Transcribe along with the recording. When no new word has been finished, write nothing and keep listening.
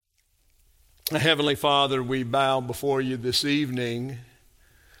Heavenly Father, we bow before you this evening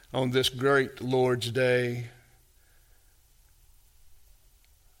on this great Lord's Day.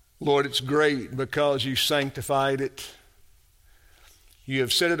 Lord, it's great because you sanctified it. You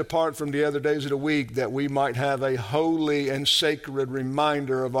have set it apart from the other days of the week that we might have a holy and sacred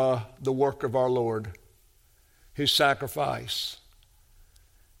reminder of the work of our Lord, his sacrifice,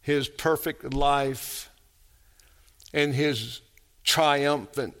 his perfect life, and his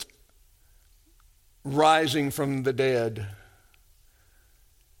triumphant rising from the dead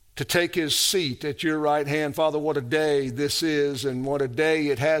to take his seat at your right hand. Father, what a day this is, and what a day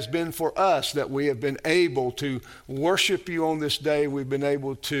it has been for us that we have been able to worship you on this day. We've been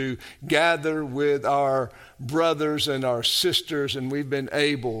able to gather with our brothers and our sisters, and we've been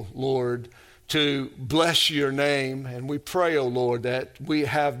able, Lord, to bless your name. And we pray, O Lord, that we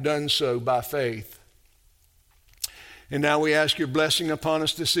have done so by faith. And now we ask your blessing upon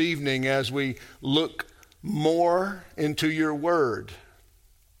us this evening as we look more into your word.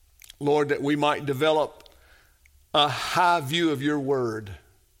 Lord, that we might develop a high view of your word,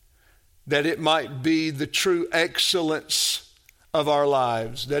 that it might be the true excellence of our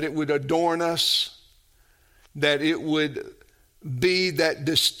lives, that it would adorn us, that it would be that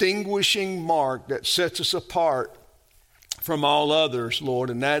distinguishing mark that sets us apart from all others, Lord,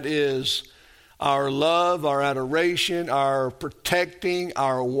 and that is our love, our adoration, our protecting,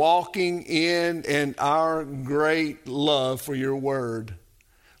 our walking in, and our great love for your word.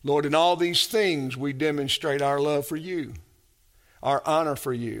 Lord, in all these things, we demonstrate our love for you, our honor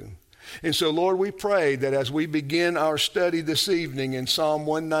for you. And so, Lord, we pray that as we begin our study this evening in Psalm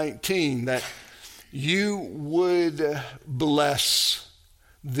 119, that you would bless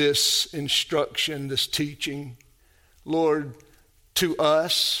this instruction, this teaching, Lord, to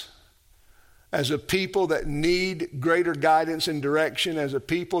us, as a people that need greater guidance and direction, as a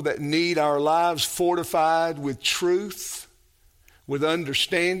people that need our lives fortified with truth, with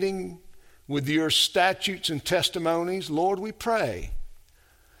understanding, with your statutes and testimonies. Lord, we pray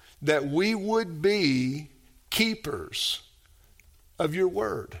that we would be keepers of your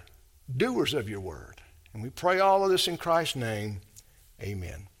word, doers of your word. And we pray all of this in Christ's name.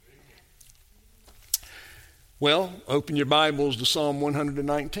 Amen. Well, open your Bibles to Psalm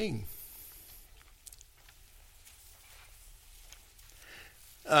 119.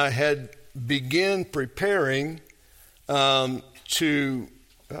 I had begun preparing to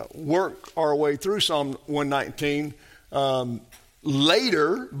work our way through Psalm 119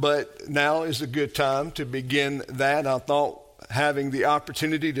 later, but now is a good time to begin that. I thought having the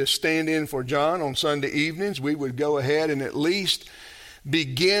opportunity to stand in for John on Sunday evenings, we would go ahead and at least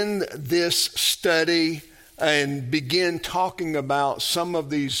begin this study and begin talking about some of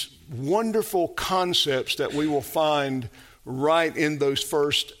these wonderful concepts that we will find right in those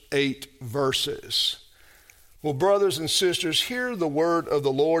first 8 verses. Well, brothers and sisters, hear the word of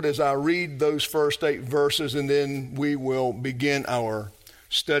the Lord as I read those first 8 verses, and then we will begin our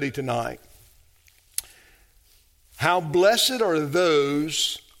study tonight. How blessed are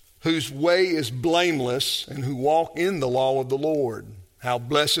those whose way is blameless and who walk in the law of the Lord. How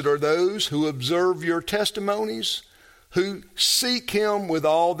blessed are those who observe your testimonies, who seek him with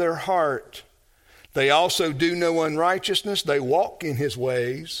all their heart. They also do no unrighteousness. They walk in his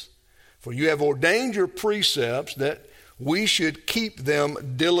ways. For you have ordained your precepts that we should keep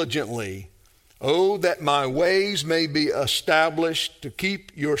them diligently. Oh, that my ways may be established to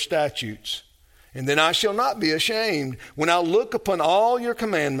keep your statutes. And then I shall not be ashamed when I look upon all your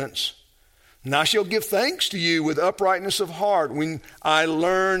commandments. And I shall give thanks to you with uprightness of heart when I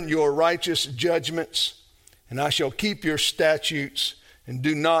learn your righteous judgments. And I shall keep your statutes and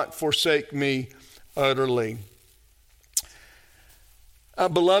do not forsake me utterly.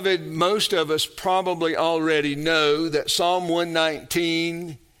 Beloved, most of us probably already know that Psalm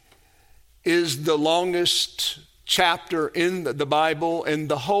 119 is the longest chapter in the Bible, and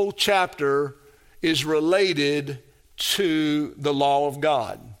the whole chapter is related to the law of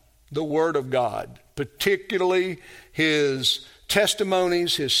God, the Word of God, particularly his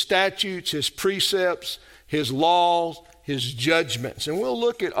testimonies, his statutes, his precepts, his laws, his judgments. And we'll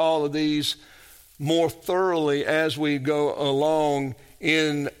look at all of these more thoroughly as we go along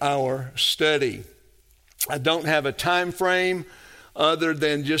in our study. I don't have a time frame other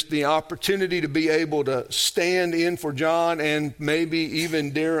than just the opportunity to be able to stand in for John and maybe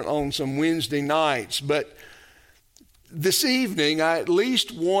even Darren on some Wednesday nights. But this evening, I at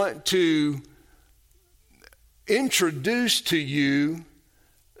least want to introduce to you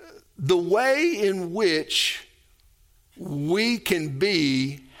the way in which we can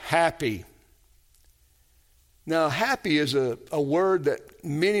be happy. Now, happy is a word that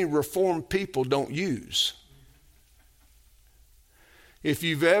many Reformed people don't use. If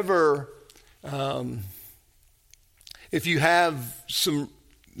you've ever, if you have some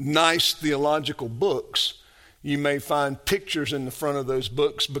nice theological books, you may find pictures in the front of those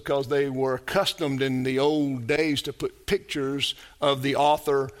books because they were accustomed in the old days to put pictures of the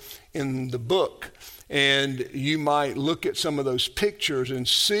author in the book. And you might look at some of those pictures and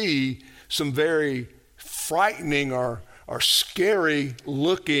see some very frightening or scary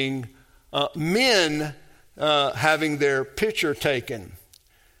looking men having their picture taken.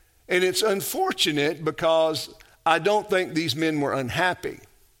 And it's unfortunate because I don't think these men were unhappy.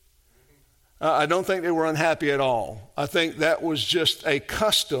 I don't think they were unhappy at all. I think that was just a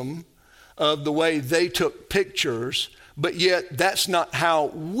custom of the way they took pictures, but yet that's not how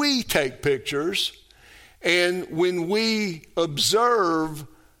we take pictures. And when we observe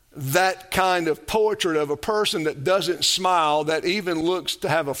that kind of portrait of a person that doesn't smile, that even looks to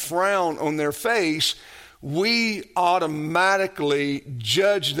have a frown on their face, we automatically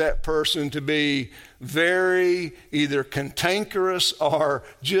judge that person to be very either cantankerous or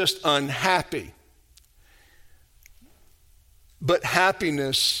just unhappy. But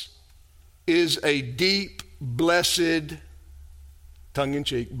happiness is a deep, blessed,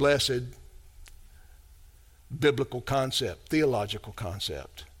 tongue-in-cheek, blessed biblical concept, theological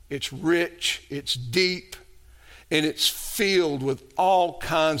concept. It's rich, it's deep, and it's filled with all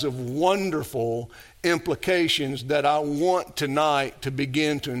kinds of wonderful implications that I want tonight to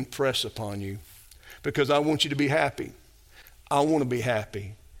begin to impress upon you, because I want you to be happy. I want to be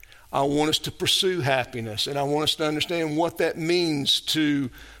happy. I want us to pursue happiness, and I want us to understand what that means to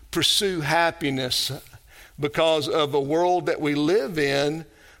pursue happiness. Because of a world that we live in,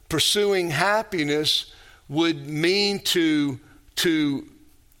 pursuing happiness would mean to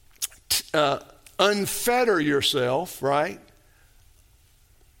unfetter yourself, right,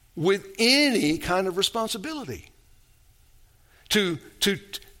 with any kind of responsibility. To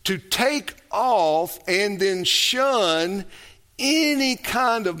take off and then shun any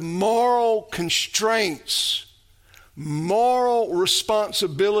kind of moral constraints, moral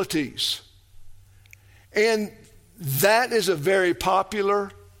responsibilities. And that is a very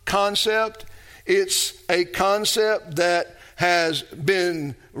popular concept. It's a concept that has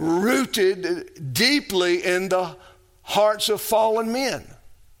been rooted deeply in the hearts of fallen men.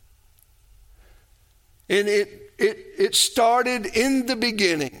 And it started in the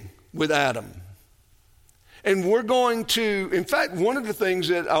beginning with Adam. And we're going to, in fact, one of the things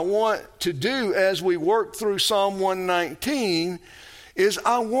that I want to do as we work through Psalm 119 is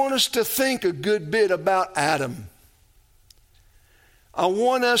I want us to think a good bit about Adam. I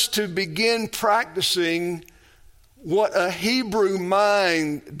want us to begin practicing what a Hebrew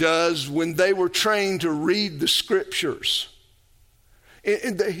mind does when they were trained to read the scriptures.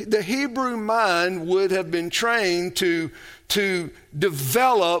 The Hebrew mind would have been trained to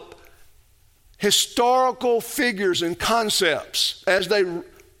develop historical figures and concepts as they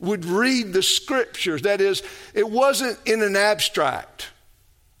would read the scriptures. That is, it wasn't in an abstract.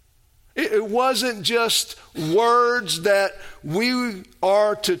 It wasn't just words that we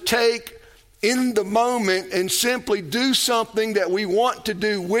are to take in the moment and simply do something that we want to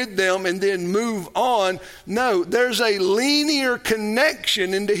do with them and then move on. No, there's a linear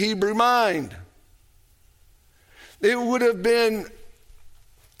connection in the Hebrew mind. It would have been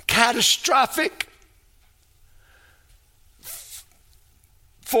catastrophic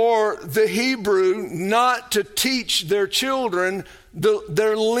for the Hebrew not to teach their children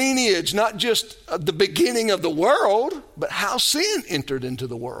their lineage, not just the beginning of the world, but how sin entered into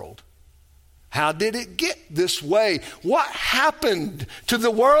the world. How did it get this way? What happened to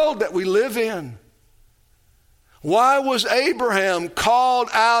the world that we live in? Why was Abraham called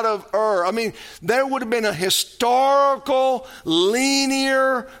out of Ur? I mean, there would have been a historical,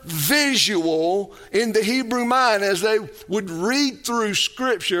 linear visual in the Hebrew mind as they would read through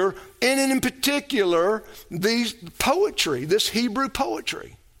Scripture, and in particular, these poetry, this Hebrew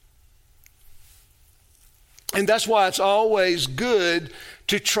poetry. And that's why it's always good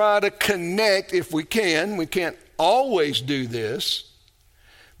to try to connect if we can. We can't always do this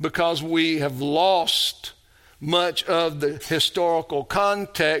because we have lost much of the historical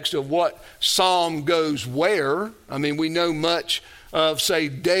context of what psalm goes where. I mean, we know much of, say,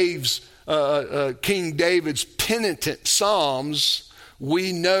 King David's penitent psalms.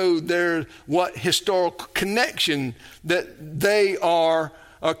 We know what historical connection that they are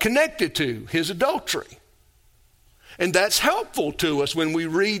connected to, his adultery. And that's helpful to us when we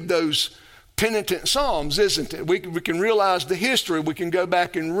read those penitent psalms, isn't it? We can realize the history. We can go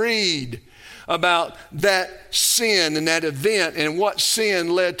back and read about that sin and that event and what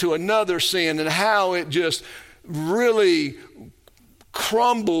sin led to another sin and how it just really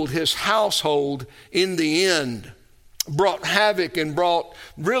crumbled his household in the end, brought havoc and brought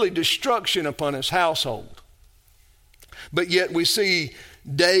really destruction upon his household. But yet we see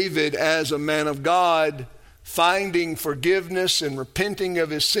David as a man of God finding forgiveness and repenting of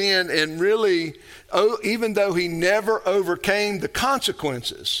his sin, and really, even though he never overcame the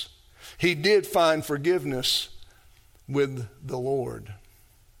consequences, he did find forgiveness with the Lord.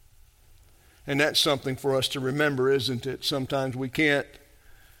 And that's something for us to remember, isn't it? Sometimes we can't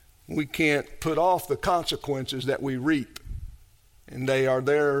put off the consequences that we reap. And they are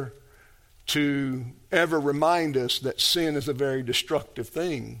there to ever remind us that sin is a very destructive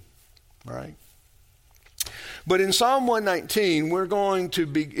thing, right? But in Psalm 119,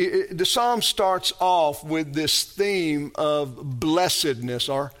 the psalm starts off with this theme of blessedness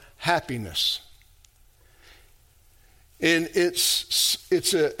or happiness. And it's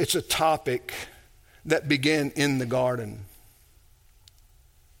a topic that began in the garden.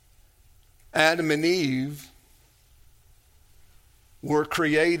 Adam and Eve were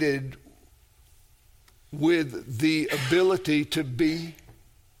created with the ability to be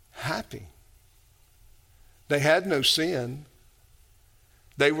happy. They had no sin.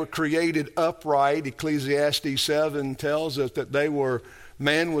 They were created upright. Ecclesiastes 7 tells us that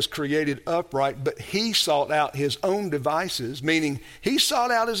man was created upright, but he sought out his own devices, meaning he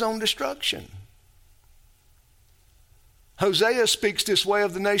sought out his own destruction. Hosea speaks this way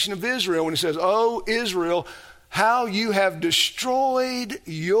of the nation of Israel when he says, "O Israel, how you have destroyed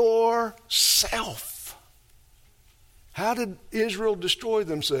yourself." How did Israel destroy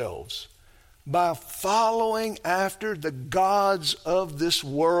themselves? By following after the gods of this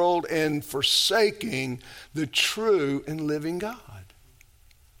world and forsaking the true and living God.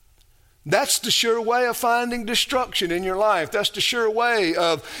 That's the sure way of finding destruction in your life. That's the sure way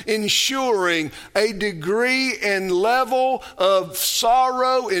of ensuring a degree and level of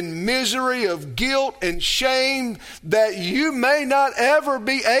sorrow and misery, of guilt and shame that you may not ever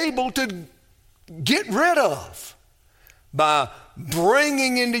be able to get rid of by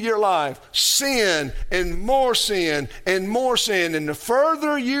bringing into your life sin and more sin and more sin. And the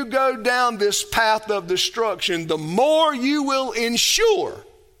further you go down this path of destruction, the more you will ensure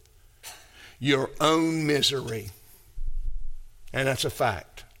your own misery. And that's a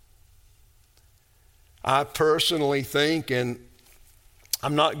fact. I personally think, and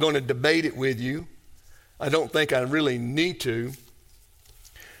I'm not going to debate it with you, I don't think I really need to,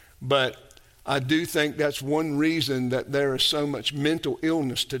 but I do think that's one reason that there is so much mental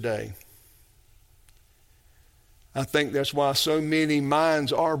illness today. I think that's why so many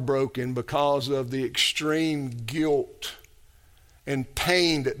minds are broken, because of the extreme guilt and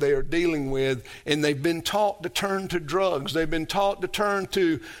pain that they are dealing with, and they've been taught to turn to drugs. They've been taught to turn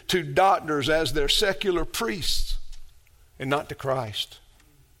to doctors as their secular priests and not to Christ.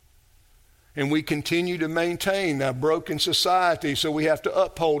 And we continue to maintain a broken society, so we have to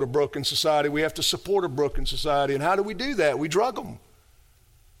uphold a broken society. We have to support a broken society. And how do we do that? We drug them.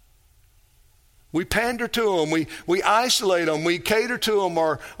 We pander to them. We isolate them. We cater to them.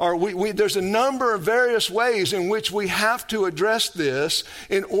 Or there's a number of various ways in which we have to address this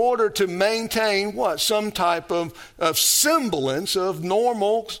in order to maintain what? Some type of semblance of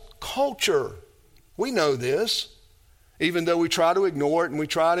normal culture. We know this. Even though we try to ignore it and we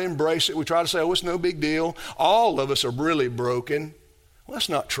try to embrace it, we try to say, oh, it's no big deal. All of us are really broken. Well, that's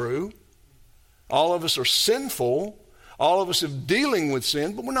not true. All of us are sinful. All of us are dealing with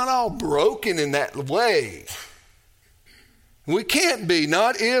sin, but we're not all broken in that way. We can't be,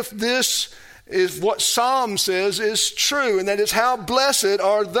 not if this is what Psalm says is true, and that is how blessed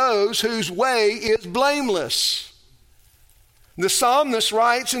are those whose way is blameless. The psalmist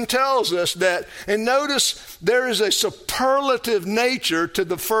writes and tells us that, and notice there is a superlative nature to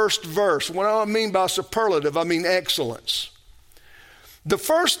the first verse. What do I mean by superlative? I mean excellence. The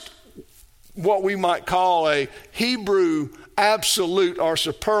first, what we might call a Hebrew absolute or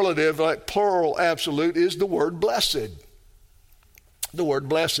superlative, like plural absolute, is the word blessed. The word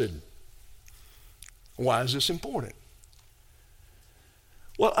blessed. Why is this important?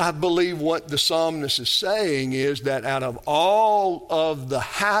 Well, I believe what the psalmist is saying is that out of all of the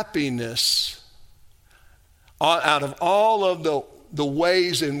happiness, out of all of the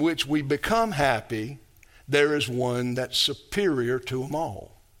ways in which we become happy, there is one that's superior to them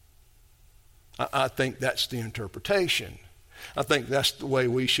all. I think that's the interpretation. I think that's the way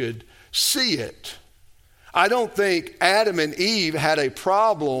we should see it. I don't think Adam and Eve had a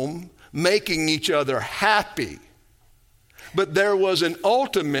problem making each other happy. But there was an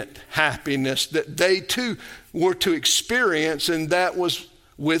ultimate happiness that they too were to experience, and that was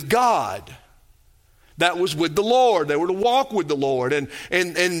with God. That was with the Lord. They were to walk with the Lord.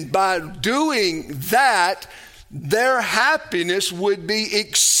 And by doing that, their happiness would be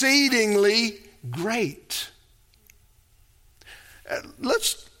exceedingly great.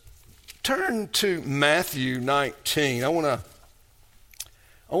 Let's turn to Matthew 19. I want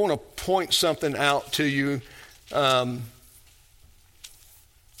to point something out to you.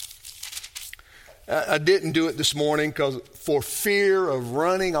 I didn't do it this morning because for fear of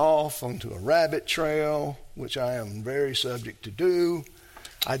running off onto a rabbit trail, which I am very subject to do,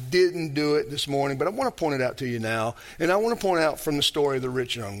 I didn't do it this morning, but I want to point it out to you now. And I want to point out from the story of the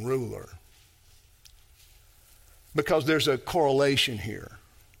rich young ruler, because there's a correlation here.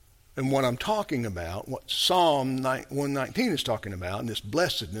 And what I'm talking about, what Psalm 119 is talking about, and this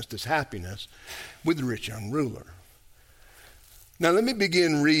blessedness, this happiness with the rich young ruler. Now let me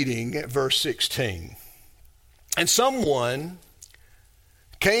begin reading at verse 16. And someone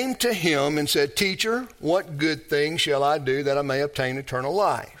came to him and said, "Teacher, what good thing shall I do that I may obtain eternal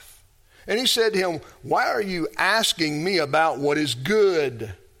life?" And he said to him, "Why are you asking me about what is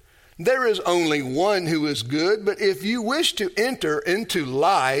good? There is only one who is good, but if you wish to enter into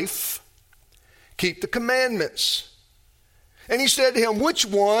life, keep the commandments." And he said to him, "Which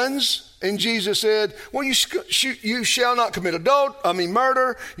ones?" And Jesus said, "Well, you shall not commit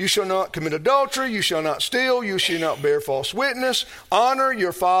murder. You shall not commit adultery. You shall not steal. You shall not bear false witness. Honor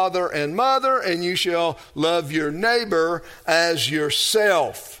your father and mother, and you shall love your neighbor as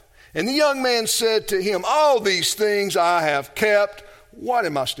yourself." And the young man said to him, "All these things I have kept. What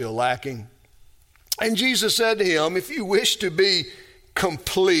am I still lacking?" And Jesus said to him, "If you wish to be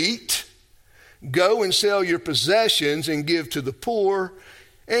complete, go and sell your possessions and give to the poor,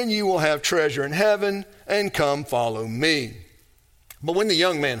 and you will have treasure in heaven, and come follow me." But when the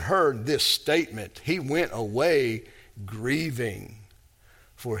young man heard this statement, he went away grieving,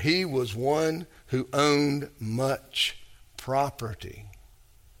 for he was one who owned much property.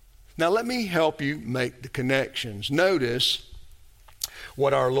 Now let me help you make the connections. Notice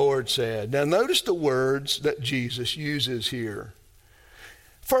what our Lord said. Now notice the words that Jesus uses here.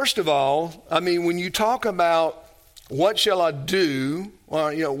 First of all, when you talk about what shall I do,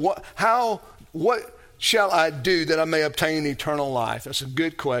 what shall I do that I may obtain eternal life? That's a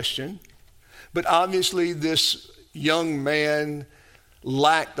good question. But obviously this young man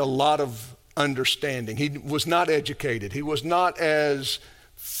lacked a lot of understanding. He was not educated. He was not as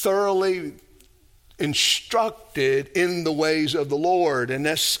thoroughly instructed in the ways of the Lord. And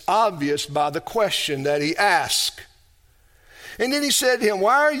that's obvious by the question that he asked. And then he said to him,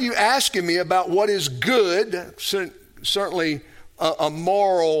 "Why are you asking me about what is good?" Certainly a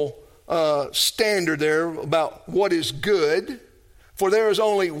moral standard there about what is good. For there is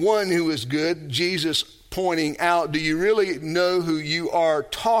only one who is good. Jesus pointing out, do you really know who you are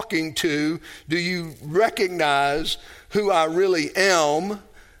talking to? Do you recognize who I really am?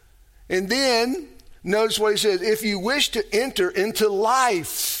 And then notice what he says, if you wish to enter into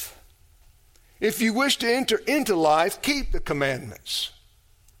life. If you wish to enter into life, keep the commandments.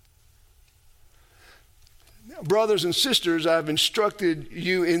 Now, brothers and sisters, I've instructed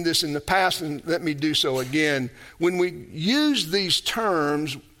you in this in the past, and let me do so again. When we use these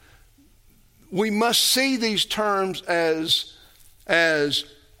terms, we must see these terms as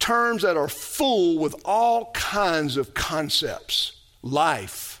terms that are full with all kinds of concepts.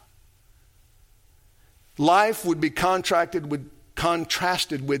 Life. Life would be contrasted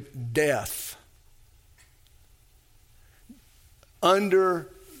with death. Under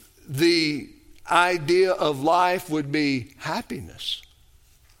the idea of life would be happiness.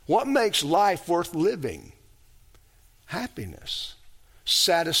 What makes life worth living? Happiness,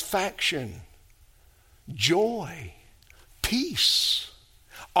 satisfaction, joy, peace.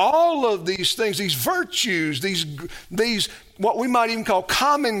 All of these things, these virtues, these what we might even call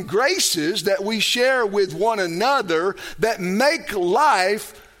common graces that we share with one another that make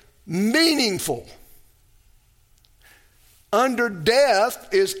life meaningful. Under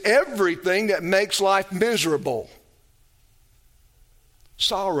death is everything that makes life miserable.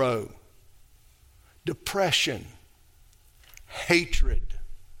 Sorrow, depression, hatred,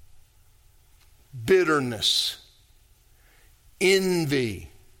 bitterness, envy,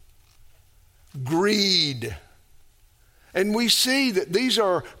 greed. And we see that these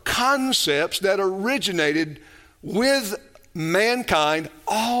are concepts that originated with mankind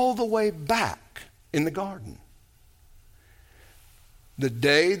all the way back in the garden. The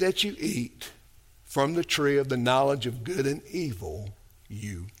day that you eat from the tree of the knowledge of good and evil,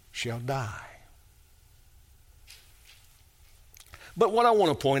 you shall die. But what I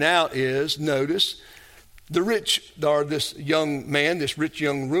want to point out is, notice, this young man, this rich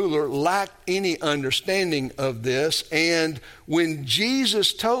young ruler, lacked any understanding of this. And when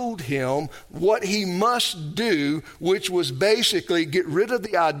Jesus told him what he must do, which was basically get rid of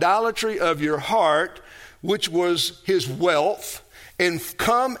the idolatry of your heart, which was his wealth, and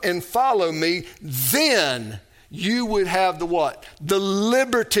come and follow me, then you would have the what? The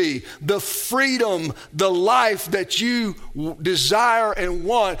liberty, the freedom, the life that you desire and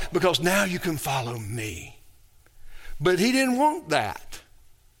want, because now you can follow me. But he didn't want that.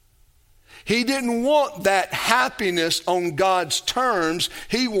 He didn't want that happiness on God's terms.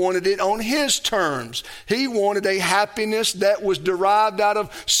 He wanted it on his terms. He wanted a happiness that was derived out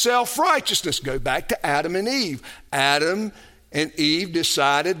of self-righteousness. Go back to Adam and Eve. Adam and Eve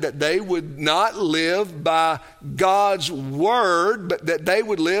decided that they would not live by God's word, but that they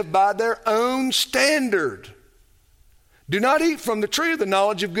would live by their own standard. Do not eat from the tree of the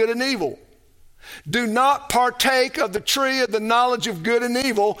knowledge of good and evil. Do not partake of the tree of the knowledge of good and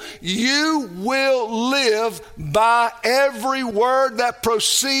evil. You will live by every word that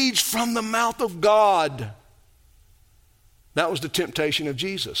proceeds from the mouth of God. That was the temptation of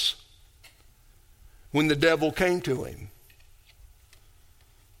Jesus when the devil came to him.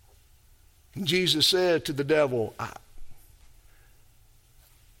 Jesus said to the devil,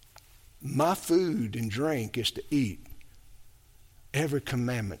 my food and drink is to eat every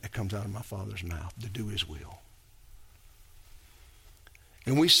commandment that comes out of my Father's mouth, to do his will.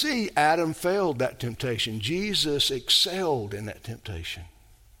 And we see Adam failed that temptation. Jesus excelled in that temptation.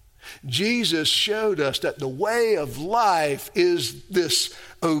 Jesus showed us that the way of life is this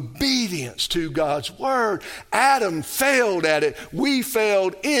obedience to God's word. Adam failed at it. We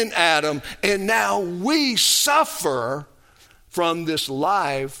failed in Adam. And now we suffer from this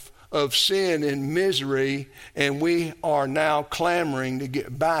life of sin and misery, and we are now clamoring to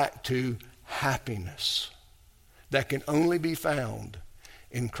get back to happiness that can only be found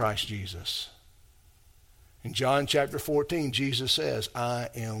in Christ Jesus. In John chapter 14, Jesus says, I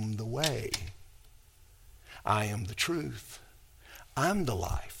am the way. I am the truth. I'm the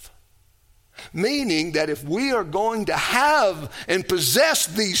life. Meaning that if we are going to have and possess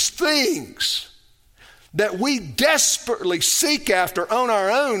these things that we desperately seek after on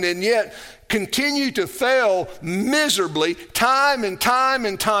our own and yet continue to fail miserably time and time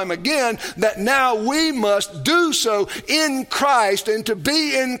and time again, that now we must do so in Christ. And to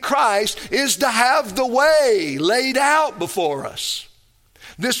be in Christ is to have the way laid out before us.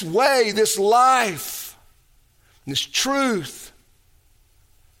 This way, this life, this truth.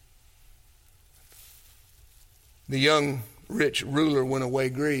 The young rich ruler went away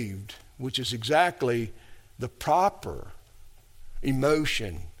grieved, which is exactly the proper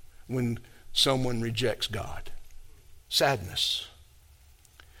emotion when someone rejects God. Sadness.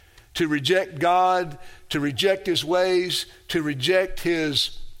 To reject God, to reject his ways, to reject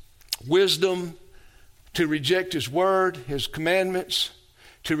his wisdom, to reject his word, his commandments,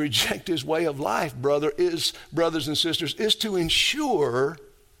 to reject his way of life, brothers and sisters, is to ensure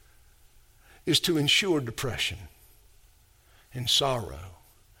depression and sorrow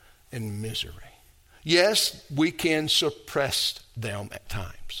and misery. Yes, we can suppress them at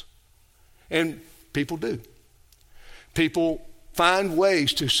times. And people do. People find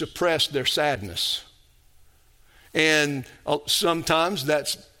ways to suppress their sadness. And sometimes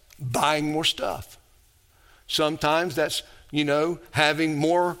that's buying more stuff. Sometimes that's, having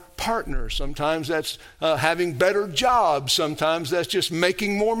more partners. Sometimes that's having better jobs. Sometimes that's just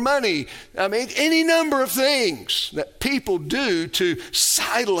making more money. I mean, any number of things that people do to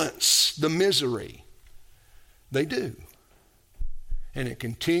silence the misery. They do. And it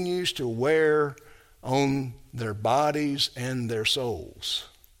continues to wear on their bodies and their souls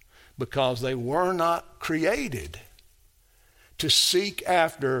because they were not created to seek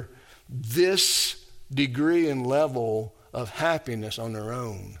after this degree and level of happiness on their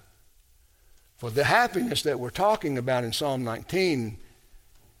own. For the happiness that we're talking about in Psalm 19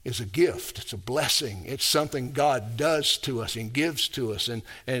 is a gift. It's a blessing. It's something God does to us and gives to us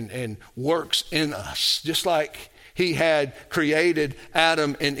and works in us. Just like he had created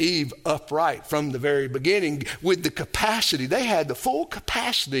Adam and Eve upright from the very beginning with the capacity. They had the full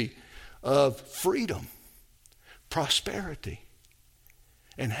capacity of freedom, prosperity,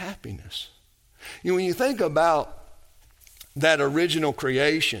 and happiness. When you think about that original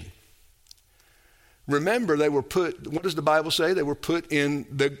creation, remember they were put, what does the Bible say? They were put in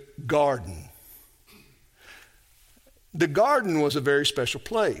the garden. The garden was a very special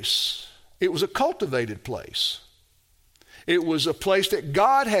place. It was a cultivated place. It was a place that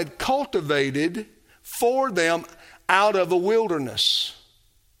God had cultivated for them out of a wilderness,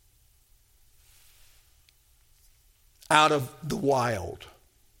 out of the wild.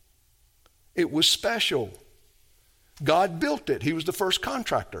 It was special. God built it. He was the first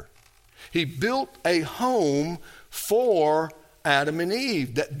contractor. He built a home for Adam and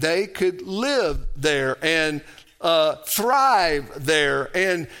Eve that they could live there and thrive there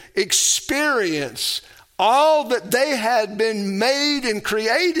and experience all that they had been made and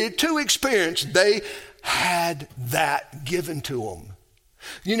created to experience. They had that given to them.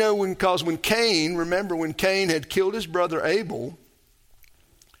 You know, because when Cain had killed his brother Abel,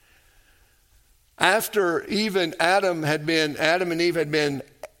 after even Adam and Eve had been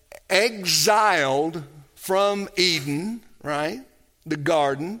exiled from Eden, right? The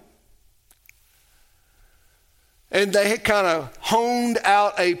garden. And they had kind of honed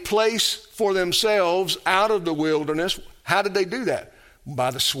out a place for themselves out of the wilderness. How did they do that?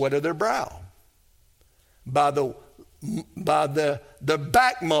 By the sweat of their brow. By the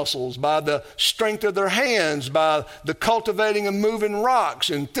back muscles, by the strength of their hands, by the cultivating of moving rocks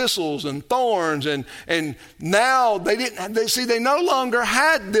and thistles and thorns. And now they no longer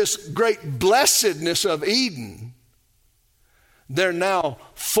had this great blessedness of Eden. They're now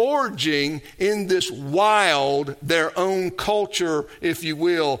forging in this wild their own culture, if you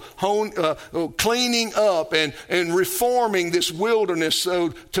will, cleaning up and reforming this wilderness so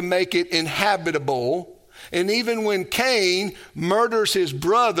to make it inhabitable. And even when Cain murders his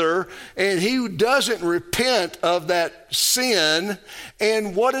brother and he doesn't repent of that sin,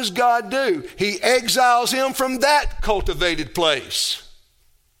 and what does God do? He exiles him from that cultivated place.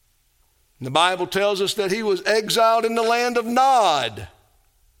 The Bible tells us that he was exiled in the land of Nod.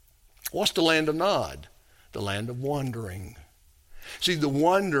 What's the land of Nod? The land of wandering. See, the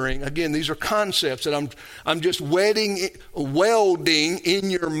wandering, again, these are concepts that I'm just welding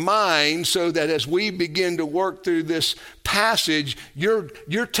in your mind so that as we begin to work through this passage,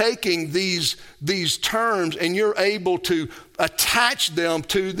 you're taking these terms and you're able to attach them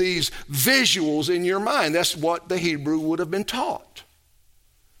to these visuals in your mind. That's what the Hebrew would have been taught.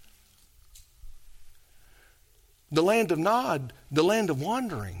 The land of Nod, the land of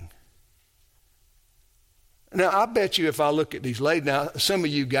wandering. Now, I bet you if I look at these ladies, now some of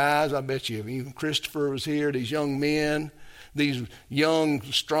you guys, I bet you, even Christopher was here, these young men, these young,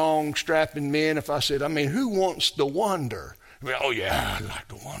 strong, strapping men, if I said, who wants to wander? Oh yeah, I'd like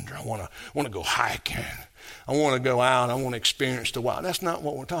to wander. I want to go hiking. I want to go out. I want to experience the wild. That's not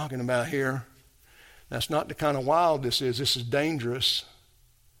what we're talking about here. That's not the kind of wild this is. This is dangerous.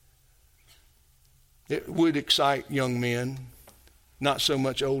 It would excite young men, not so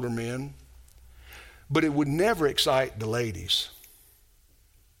much older men, but it would never excite the ladies.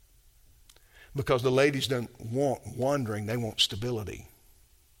 Because the ladies don't want wandering, they want stability.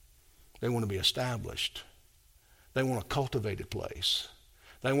 They want to be established. They want a cultivated place.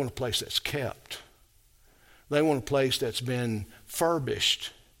 They want a place that's kept. They want a place that's been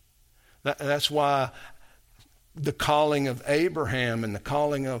furbished. That's why the calling of Abraham and the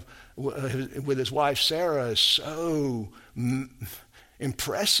calling of with his wife Sarah is so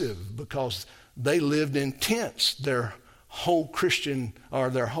impressive because they lived in tents their whole Christian or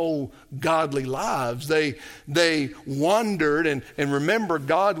their whole godly lives. They wandered and remember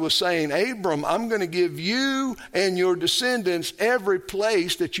God was saying, Abram, I'm going to give you and your descendants every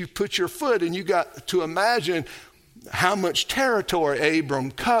place that you put your foot. And you got to imagine how much territory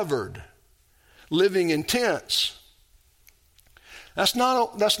Abram covered living in tents. That's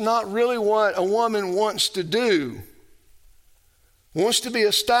not really what a woman wants to do. Wants to be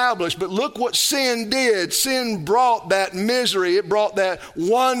established. But look what sin did. Sin brought that misery. It brought that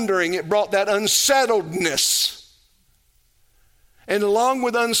wandering. It brought that unsettledness. And along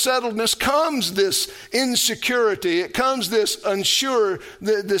with unsettledness comes this insecurity. It comes this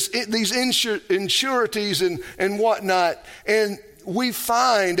these insecurities and whatnot. And we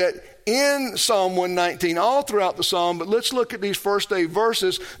find that in Psalm 119, all throughout the psalm, but let's look at these first 8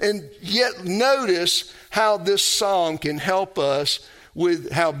 verses and yet notice how this psalm can help us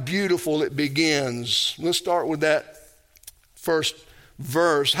with how beautiful it begins. Let's start with that first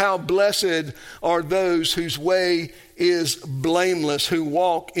verse. How blessed are those whose way is blameless, who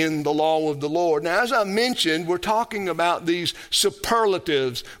walk in the law of the Lord. Now, as I mentioned, we're talking about these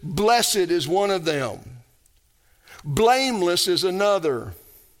superlatives. Blessed is one of them. Blameless is another.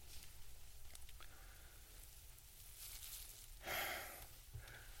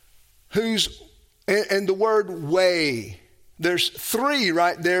 And the word way, there's 3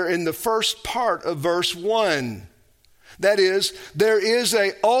 right there in the first part of verse 1. That is, there is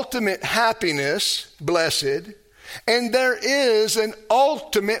a ultimate happiness, blessed, And there is an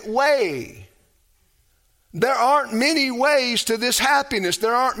ultimate way. There aren't many ways to this happiness.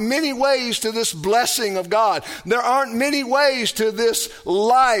 There aren't many ways to this blessing of God. There aren't many ways to this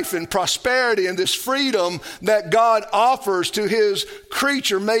life and prosperity and this freedom that God offers to his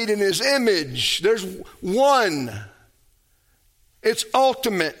creature made in his image. There's one. It's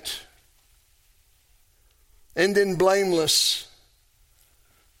ultimate. And then blameless.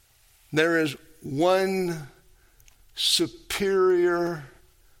 There is one superior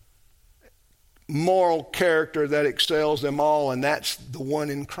moral character that excels them all, and that's the one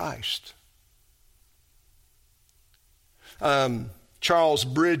in Christ. Charles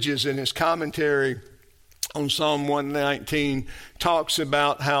Bridges, in his commentary on Psalm 119, talks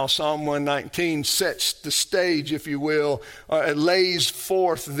about how Psalm 119 sets the stage, if you will, it lays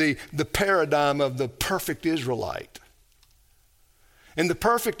forth the paradigm of the perfect Israelite. And the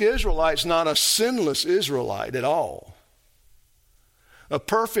perfect Israelite's not a sinless Israelite at all. A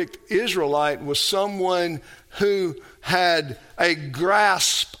perfect Israelite was someone who had a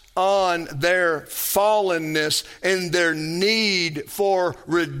grasp on their fallenness and their need for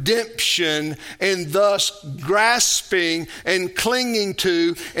redemption, and thus grasping and clinging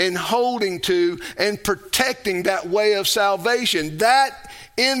to and holding to and protecting that way of salvation. That,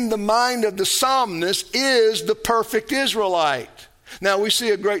 in the mind of the psalmist, is the perfect Israelite. Now, we see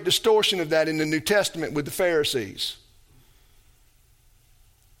a great distortion of that in the New Testament with the Pharisees.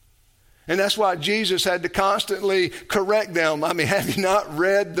 And that's why Jesus had to constantly correct them. I mean, have you not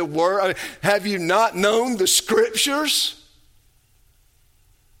read the Word? I mean, have you not known the Scriptures?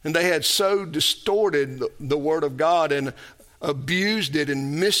 And they had so distorted the Word of God and abused it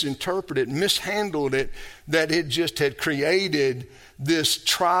and misinterpreted, mishandled it, that it just had created this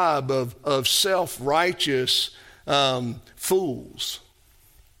tribe of self-righteous fools.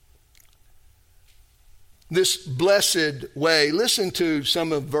 This blessed way. Listen to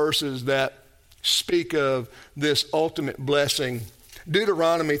some of verses that speak of this ultimate blessing.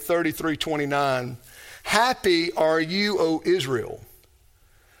 Deuteronomy 33:29. Happy are you, O Israel.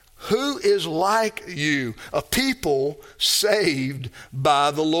 Who is like you? A people saved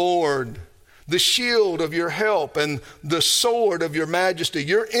by the Lord. The shield of your help and the sword of your majesty.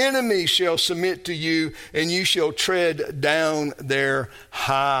 Your enemies shall submit to you, and you shall tread down their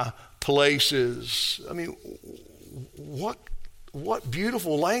high places. I mean, what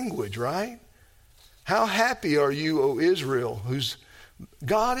beautiful language, right? How happy are you, O Israel, whose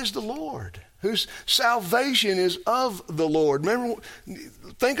God is the Lord, whose salvation is of the Lord. Remember,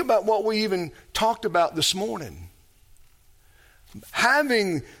 think about what we even talked about this morning.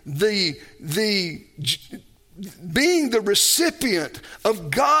 Having being the recipient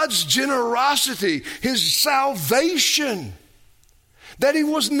of God's generosity, his salvation, that he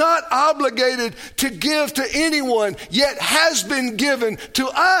was not obligated to give to anyone, yet has been given to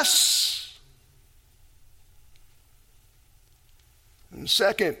us. In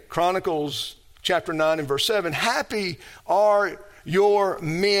 2 Chronicles chapter 9 and verse 7, happy are your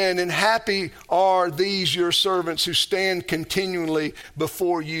men and happy are these your servants who stand continually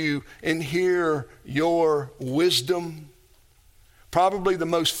before you and hear your wisdom. Probably the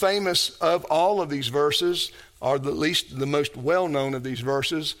most famous of all of these verses, or at least the most well-known of these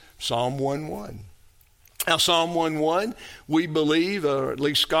verses, Psalm 1:1. Now, Psalm 1:1, we believe, or at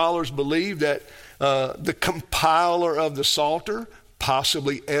least scholars believe, that the compiler of the Psalter,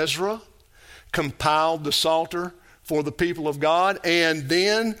 possibly Ezra, compiled the Psalter for the people of God and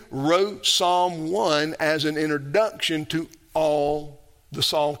then wrote Psalm 1 as an introduction to all the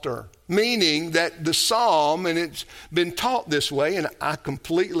Psalter. Meaning that the psalm, and it's been taught this way, and I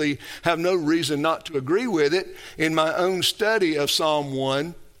completely have no reason not to agree with it in my own study of Psalm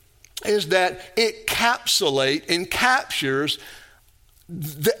 1, is that it encapsulates and captures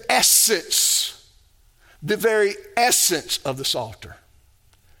the essence, the very essence of the Psalter.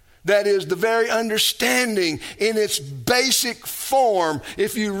 That is the very understanding in its basic form.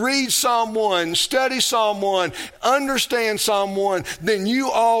 If you read Psalm 1, study Psalm 1, understand Psalm 1, then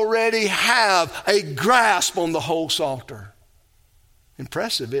you already have a grasp on the whole Psalter.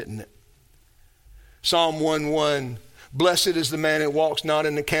 Impressive, isn't it? Psalm 1:1, blessed is the man who walks not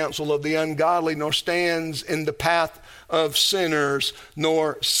in the counsel of the ungodly, nor stands in the path of sinners,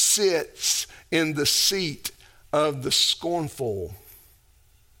 nor sits in the seat of the scornful.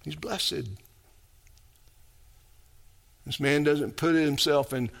 He's blessed. This man doesn't put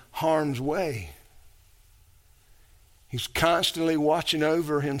himself in harm's way. He's constantly watching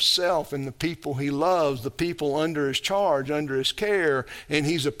over himself and the people he loves, the people under his charge, under his care, and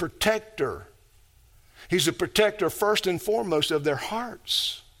he's a protector. He's a protector first and foremost of their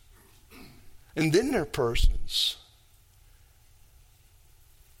hearts, and then their persons.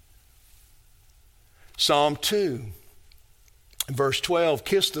 Psalm 2, verse 12,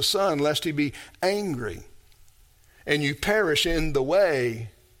 kiss the Son lest he be angry and you perish in the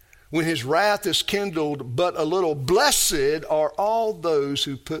way when his wrath is kindled but a little. Blessed are all those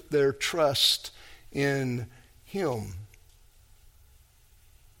who put their trust in him.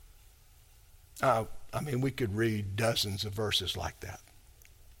 We could read dozens of verses like that.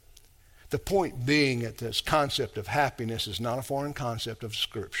 The point being that this concept of happiness is not a foreign concept of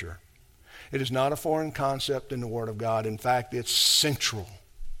Scripture. It is not a foreign concept in the Word of God. In fact, it's central.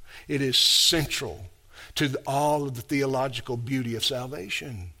 It is central to all of the theological beauty of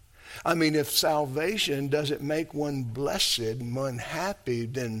salvation. If salvation doesn't make one blessed and one happy,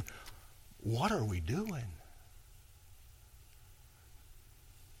 then what are we doing?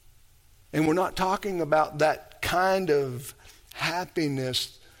 And we're not talking about that kind of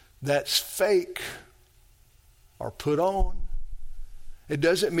happiness that's fake or put on. It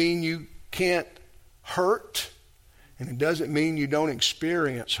doesn't mean you can't hurt, and it doesn't mean you don't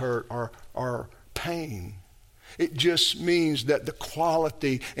experience hurt or pain. It just means that the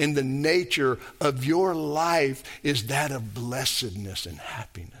quality and the nature of your life is that of blessedness and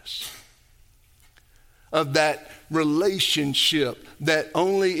happiness, of that relationship that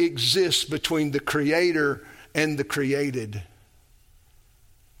only exists between the Creator and the created.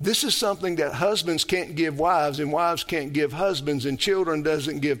 This is something that husbands can't give wives, and wives can't give husbands, and children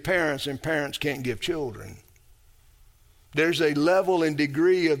doesn't give parents, and parents can't give children. There's a level and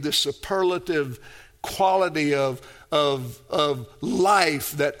degree of this superlative quality of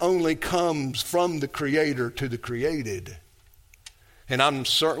life that only comes from the Creator to the created. And I'm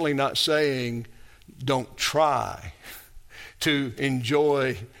certainly not saying don't try to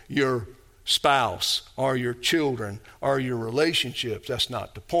enjoy your spouse or your children or your relationships. That's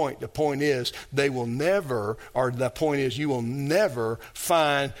not the point. The point is you will never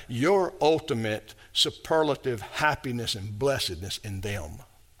find your ultimate superlative happiness and blessedness in them.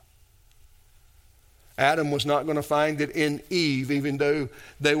 Adam was not going to find it in Eve, even though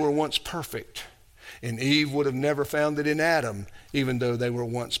they were once perfect. And Eve would have never found it in Adam, even though they were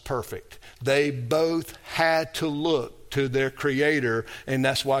once perfect. They both had to look to their Creator, and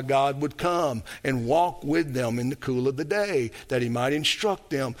that's why God would come and walk with them in the cool of the day, that he might instruct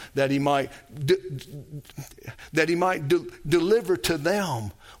them, that he might deliver to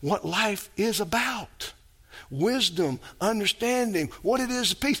them what life is about. Wisdom, understanding, what it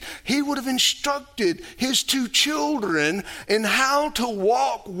is, peace. He would have instructed his two children in how to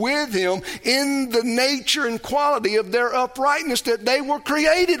walk with him in the nature and quality of their uprightness that they were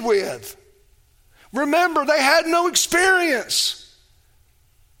created with. Remember, they had no experience.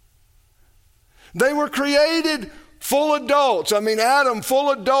 They were created full adults. Adam,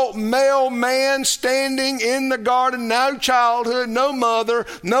 full adult male man standing in the garden, no childhood, no mother,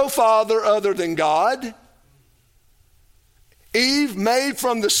 no father other than God. Eve, made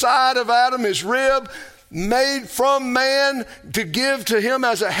from the side of Adam, his rib, made from man to give to him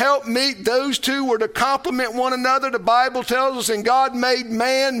as a helpmeet. Those two were to complement one another. The Bible tells us, and God made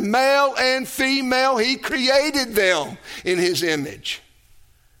man, male and female. He created them in his image.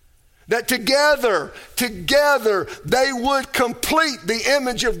 That together, they would complete the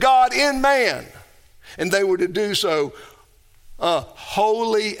image of God in man. And they were to do so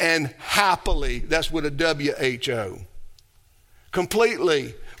wholly and happily. That's with a W-H-O.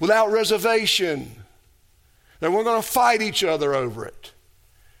 Completely, without reservation. They weren't going to fight each other over it.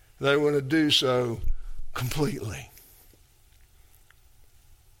 They were going to do so completely.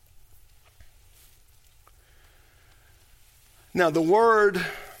 Now, the word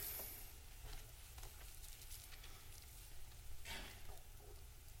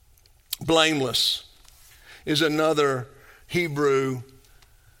blameless is another Hebrew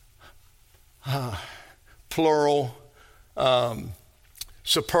plural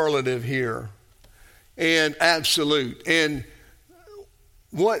superlative here, and absolute. And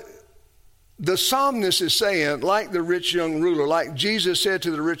what the psalmist is saying, like the rich young ruler, like Jesus said to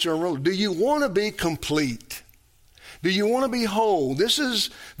the rich young ruler, do you want to be complete? Do you want to be whole? This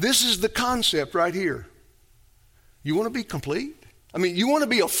is the concept right here. You want to be complete? You want to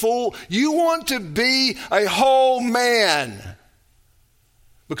be you want to be a whole man.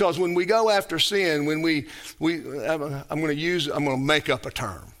 Because when we go after sin, I'm going to make up a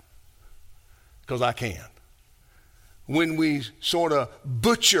term, because I can. When we sort of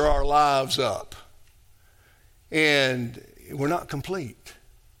butcher our lives up, and we're not complete,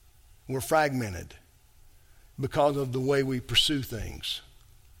 we're fragmented because of the way we pursue things.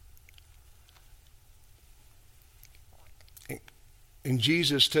 And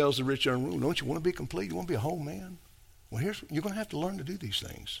Jesus tells the rich young ruler, don't you want to be complete? You want to be a whole man? Well, you're going to have to learn to do these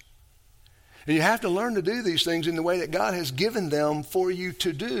things. And you have to learn to do these things in the way that God has given them for you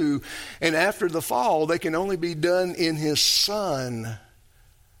to do. And after the fall, they can only be done in His Son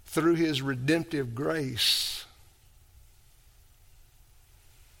through His redemptive grace.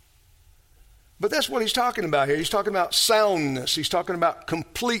 But that's what he's talking about here. He's talking about soundness. He's talking about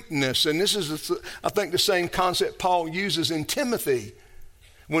completeness. And this is, I think, the same concept Paul uses in Timothy.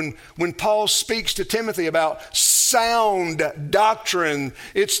 When Paul speaks to Timothy about sound doctrine,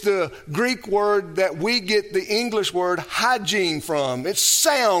 it's the Greek word that we get the English word hygiene from. It's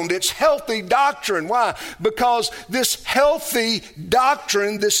sound, it's healthy doctrine. Why? Because this healthy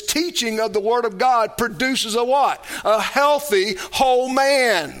doctrine, this teaching of the Word of God produces a what? A healthy whole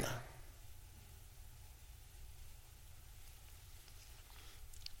man.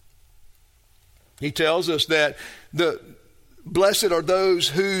 He tells us that blessed are those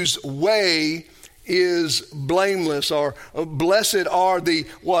whose way is blameless, or blessed are the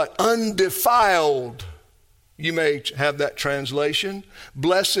what? Undefiled. You may have that translation.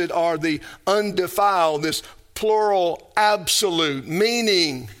 Blessed are the undefiled, this plural absolute,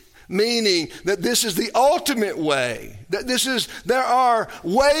 meaning that this is the ultimate way. That there are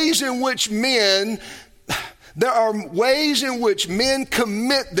ways in which men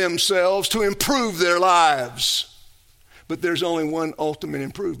commit themselves to improve their lives. But there's only one ultimate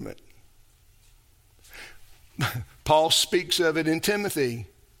improvement. Paul speaks of it in Timothy.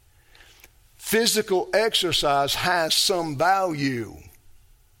 Physical exercise has some value,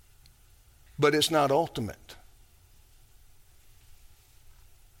 but it's not ultimate.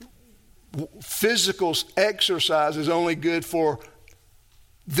 Physical exercise is only good for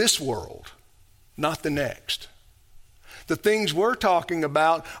this world, not the next. The things we're talking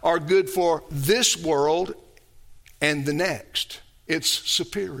about are good for this world and the next. It's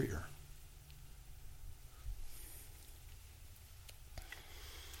superior.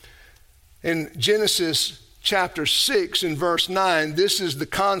 In Genesis chapter 6 and verse 9, this is the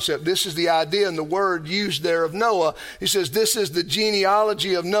concept, this is the idea and the word used there of Noah. He says, this is the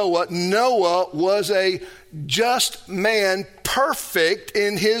genealogy of Noah. Noah was a just man, perfect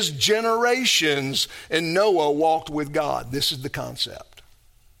in his generations, and Noah walked with God. This is the concept.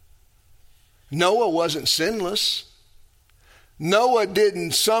 Noah wasn't sinless. Noah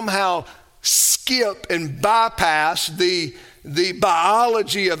didn't somehow skip and bypass the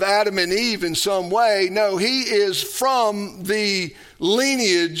biology of Adam and Eve in some way. No, he is from the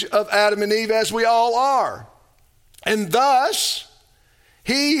lineage of Adam and Eve, as we all are. And thus,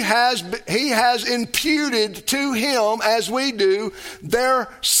 he has imputed to him, as we do, their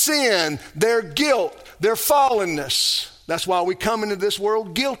sin, their guilt, their fallenness. That's why we come into this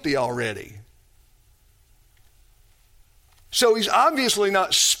world guilty already. So he's obviously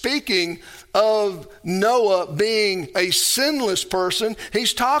not speaking of Noah being a sinless person.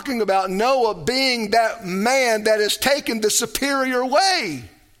 He's talking about Noah being that man that has taken the superior way.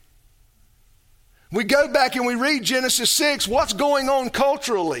 We go back and we read Genesis 6. What's going on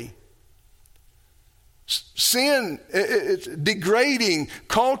culturally? Sin, it's degrading.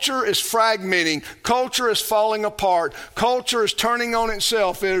 Culture is fragmenting. Culture is falling apart. Culture is turning on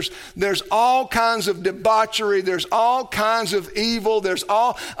itself. There's all kinds of debauchery. There's all kinds of evil. There's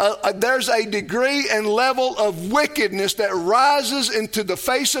a degree and level of wickedness that rises into the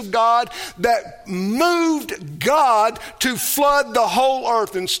face of God that moved God to flood the whole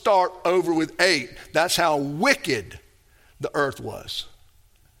earth and start over with 8. That's how wicked the earth was.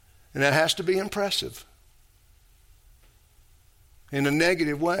 And that has to be impressive. In a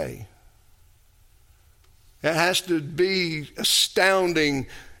negative way. It has to be astounding,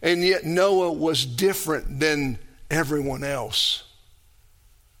 and yet Noah was different than everyone else.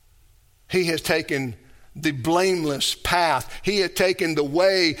 He has taken the blameless path. He had taken the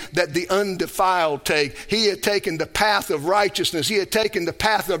way that the undefiled take. He had taken the path of righteousness. He had taken the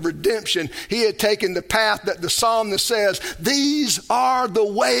path of redemption. He had taken the path that the psalmist says, these are the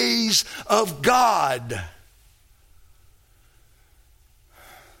ways of God.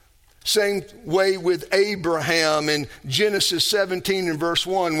 Same way with Abraham in Genesis 17 and verse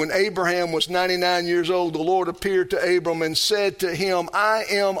 1. When Abraham was 99 years old, the Lord appeared to Abram and said to him, I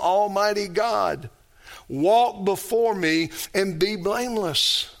am Almighty God. Walk before me and be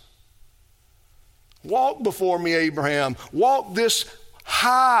blameless. Walk before me, Abraham. Walk this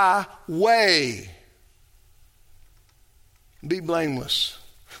high way. Be blameless.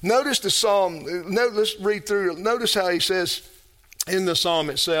 Notice the psalm. Let's read through it. Notice how he says in the psalm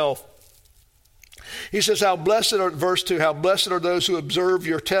itself. He says, verse 2, how blessed are those who observe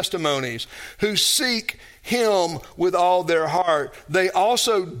your testimonies, who seek him with all their heart. They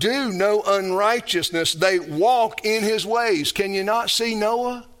also do no unrighteousness. They walk in his ways. Can you not see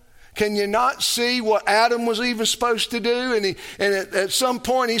Noah? Can you not see what Adam was even supposed to do? And at some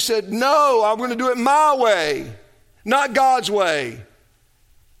point he said, no, I'm going to do it my way, not God's way.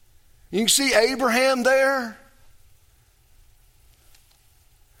 You can see Abraham there.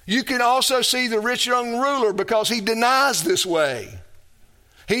 You can also see the rich young ruler because he denies this way.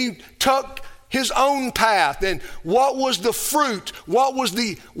 He took his own path. And what was the fruit? What was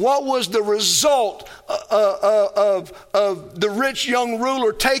the result of the rich young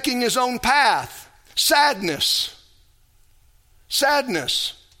ruler taking his own path? Sadness.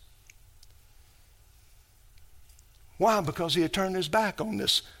 Sadness. Why? Because he had turned his back on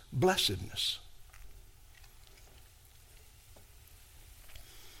this blessedness.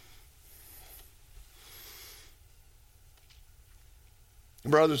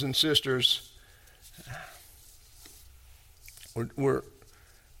 Brothers and sisters, we're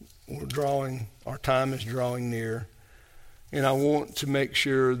drawing, our time is drawing near, and I want to make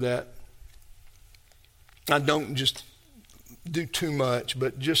sure that I don't just do too much,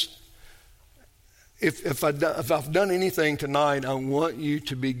 but just if I've done anything tonight, I want you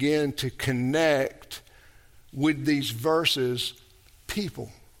to begin to connect with these verses,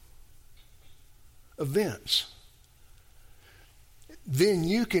 people, events. Then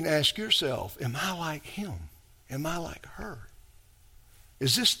you can ask yourself, am I like him? Am I like her?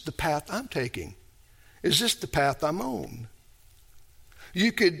 Is this the path I'm taking? Is this the path I'm on?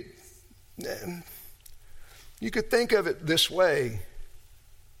 You could think of it this way,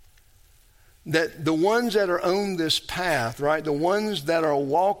 that the ones that are on this path, right, the ones that are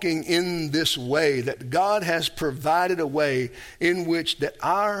walking in this way, that God has provided a way in which that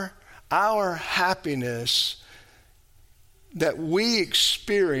our happiness that we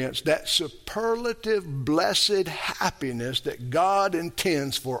experience, that superlative blessed happiness that God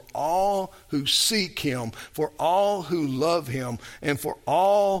intends for all who seek him, for all who love him, and for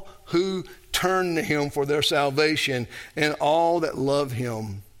all who turn to him for their salvation, and all that love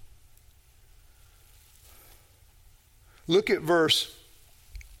him. Look at verse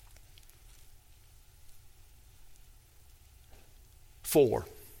 4.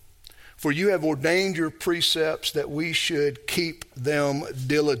 For you have ordained your precepts that we should keep them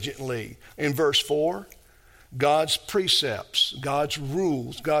diligently. In verse 4, God's precepts, God's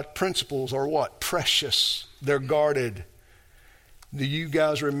rules, God's principles are what? Precious. They're guarded. Do you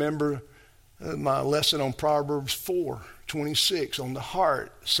guys remember my lesson on Proverbs 4:26 on the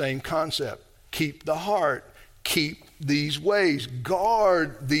heart? Same concept. Keep the heart. Keep these ways.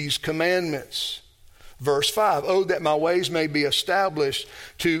 Guard these commandments. Verse 5, oh, that my ways may be established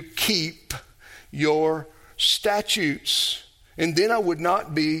to keep your statutes. And then I would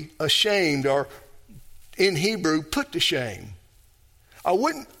not be ashamed, or in Hebrew, put to shame. I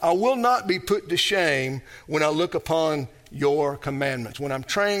will not be put to shame when I look upon your commandments. When I'm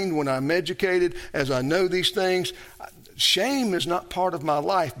trained, when I'm educated, as I know these things, shame is not part of my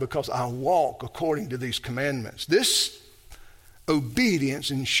life because I walk according to these commandments. This obedience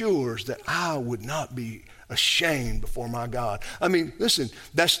ensures that I would not be ashamed before my God. I mean, listen,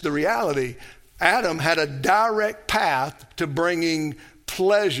 that's the reality. Adam had a direct path to bringing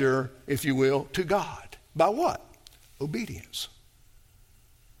pleasure, if you will, to God. By what? Obedience.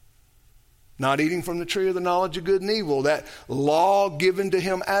 Not eating from the tree of the knowledge of good and evil, that law given to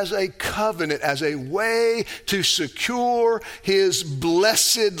him as a covenant, as a way to secure his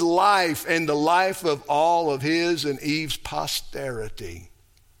blessed life and the life of all of his and Eve's posterity.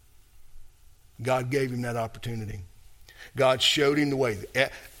 God gave him that opportunity. God showed him the way.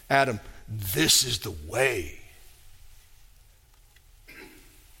 Adam, this is the way.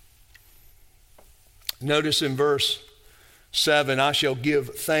 Notice in verse 7, I shall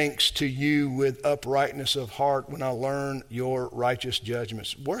give thanks to you with uprightness of heart when I learn your righteous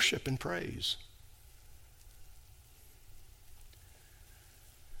judgments. Worship and praise.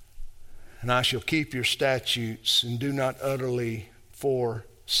 And I shall keep your statutes and do not utterly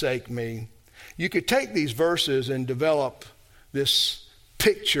forsake me. You could take these verses and develop this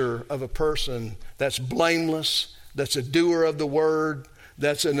picture of a person that's blameless, that's a doer of the word,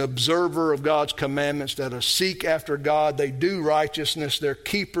 that's an observer of God's commandments, that seek after God. They do righteousness. They're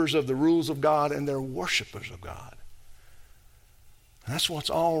keepers of the rules of God, and they're worshipers of God. And that's what's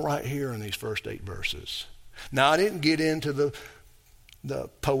all right here in these first 8 verses. Now, I didn't get into the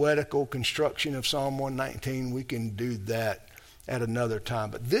poetical construction of Psalm 119. We can do that at another time.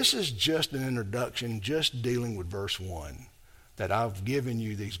 But this is just an introduction, just dealing with verse 1, that I've given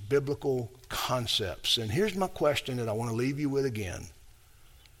you these biblical concepts. And here's my question that I want to leave you with again.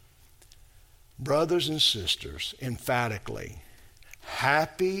 Brothers and sisters, emphatically,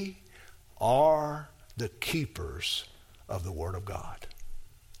 happy are the keepers of the Word of God.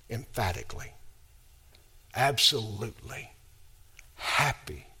 emphatically, absolutely,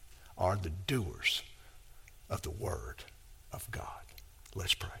 happy are the doers of the word of God.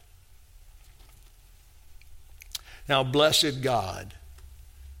 Let's pray. Now, blessed God,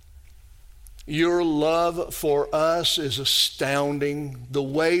 your love for us is astounding. The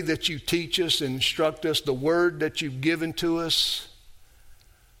way that you teach us and instruct us, the word that you've given to us,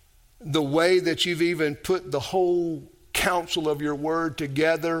 the way that you've even put the whole counsel of your word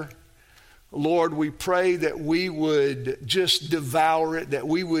together. Lord, we pray that we would just devour it, that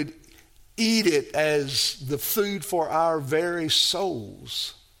we would eat it as the food for our very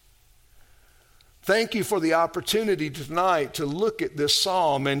souls. Thank you for the opportunity tonight to look at this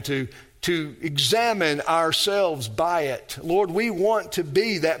psalm and to examine ourselves by it. Lord, we want to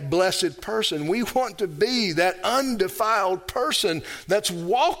be that blessed person. We want to be that undefiled person that's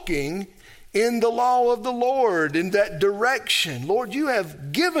walking in the law of the Lord, in that direction. Lord, you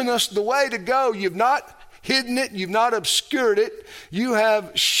have given us the way to go. You've not hidden it. You've not obscured it. You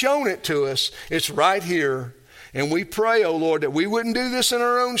have shown it to us. It's right here. And we pray, oh Lord, that we wouldn't do this in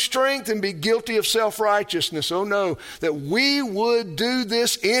our own strength and be guilty of self-righteousness. Oh no, that we would do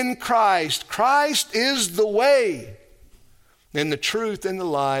this in Christ. Christ is the way and the truth and the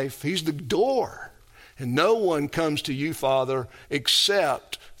life. He's the door. And no one comes to you, Father,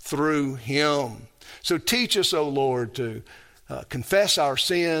 except through him. So teach us, oh Lord, to confess our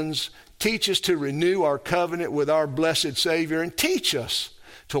sins. Teach us to renew our covenant with our blessed Savior. And teach us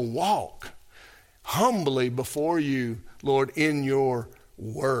to walk humbly before you, Lord, in your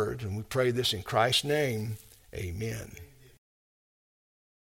word. And we pray this in Christ's name. Amen.